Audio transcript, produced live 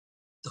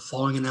The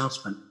following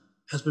announcement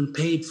has been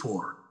paid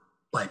for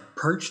by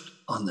Perched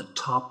on the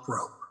Top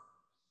Rope.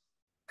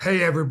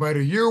 Hey,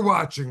 everybody, you're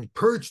watching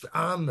Perched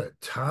on the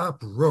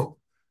Top Rope,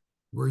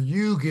 where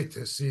you get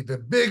to see the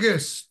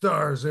biggest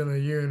stars in the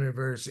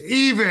universe,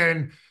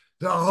 even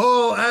the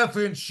whole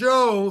effing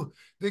show,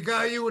 the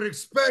guy you would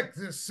expect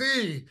to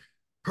see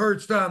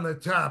perched on the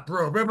top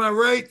rope. Am I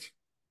right?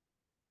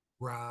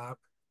 Rob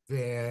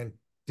Van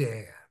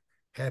Dam.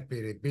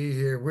 Happy to be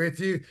here with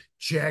you.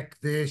 Check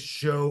this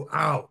show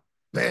out.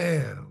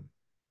 Bam.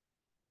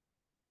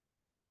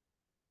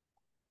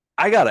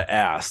 I gotta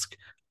ask,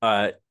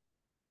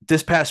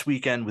 this past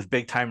weekend with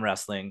Big Time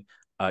Wrestling,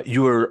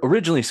 you were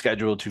originally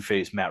scheduled to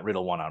face Matt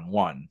Riddle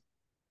one-on-one.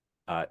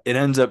 It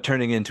ends up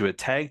turning into a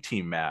tag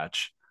team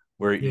match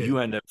where you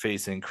end up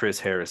facing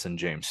Harris and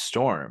James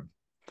Strom,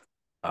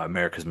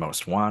 America's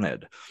Most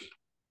Wanted.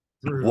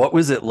 What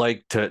was it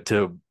like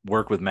to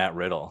work with Matt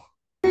Riddle?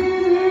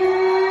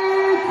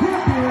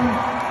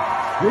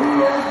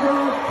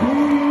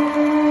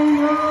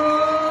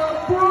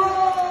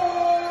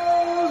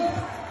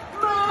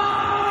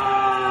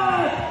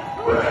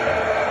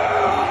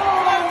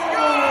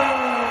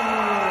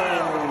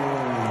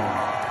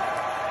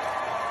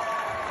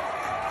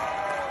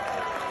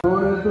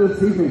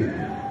 This evening,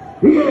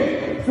 he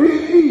is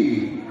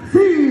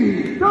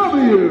CECW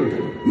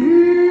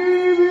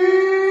TV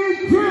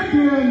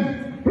champion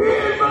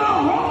in the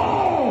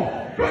Hall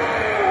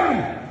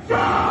Fan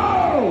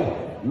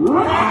Show,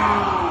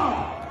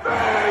 Rob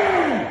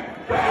Van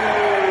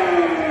Dam.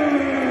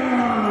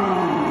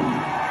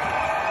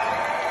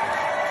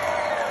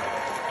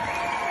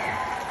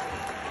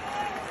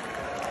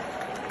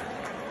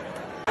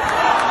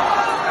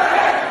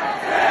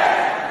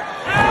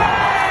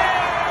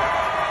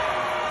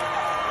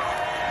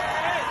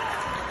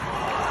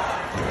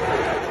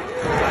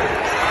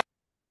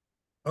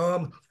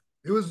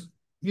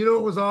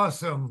 It was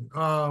awesome.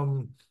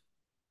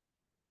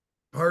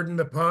 Pardon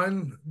the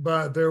pun,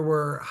 but there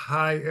were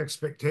high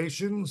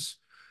expectations,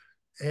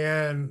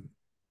 and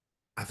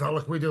I felt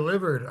like we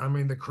delivered. I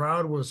mean, the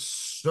crowd was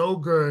so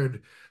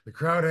good. The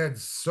crowd had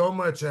so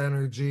much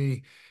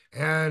energy,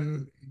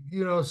 and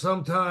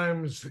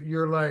sometimes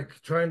you're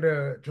like trying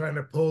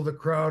to pull the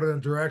crowd in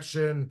a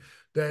direction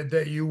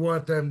that you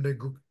want them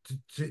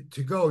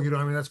to go.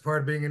 I mean, that's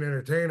part of being an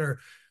entertainer.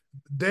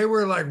 They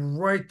were like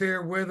right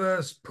there with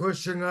us,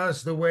 pushing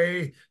us the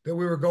way that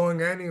we were going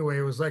anyway.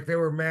 It was like they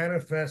were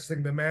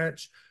manifesting the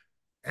match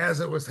as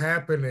it was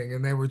happening,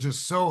 and they were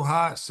just so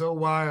hot, so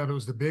wild. It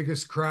was the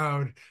biggest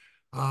crowd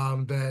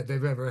that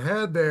they've ever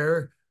had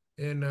there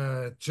in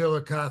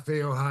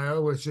Chillicothe,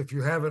 Ohio, which if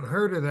you haven't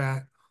heard of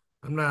that,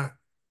 I'm not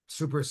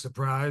super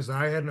surprised.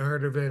 I hadn't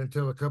heard of it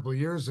until a couple of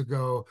years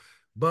ago,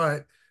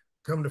 but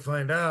come to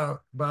find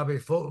out, Bobby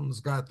Fulton's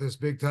got this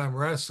Big Time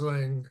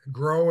Wrestling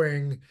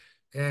growing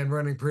and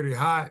running pretty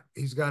hot.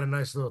 He's got a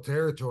nice little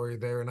territory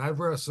there, and I've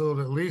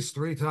wrestled at least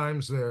 3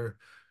 times there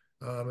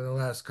in the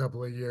last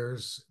couple of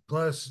years,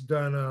 plus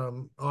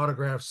done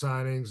autograph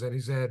signings, and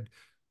he's had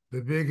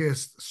the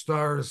biggest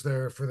stars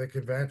there for the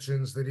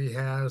conventions that he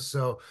has.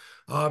 So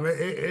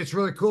it's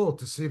really cool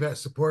to see that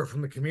support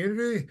from the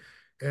community,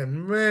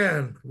 and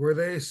man, were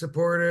they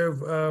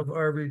supportive of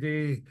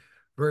RVD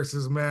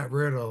versus Matt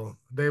Riddle.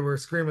 They were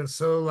screaming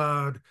so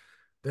loud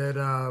that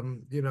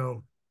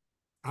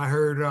I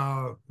heard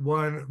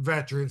one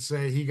veteran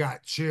say he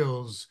got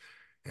chills,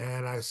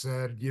 and I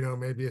said,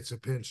 maybe it's a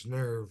pinched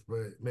nerve,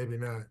 but maybe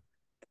not.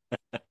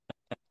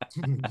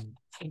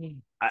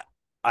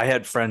 I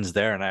had friends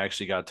there, and I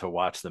actually got to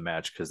watch the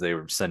match because they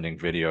were sending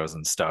videos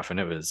and stuff, and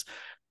it was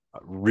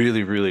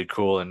really, really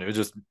cool. And it was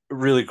just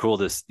really cool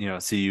to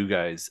see you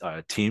guys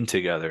team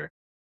together.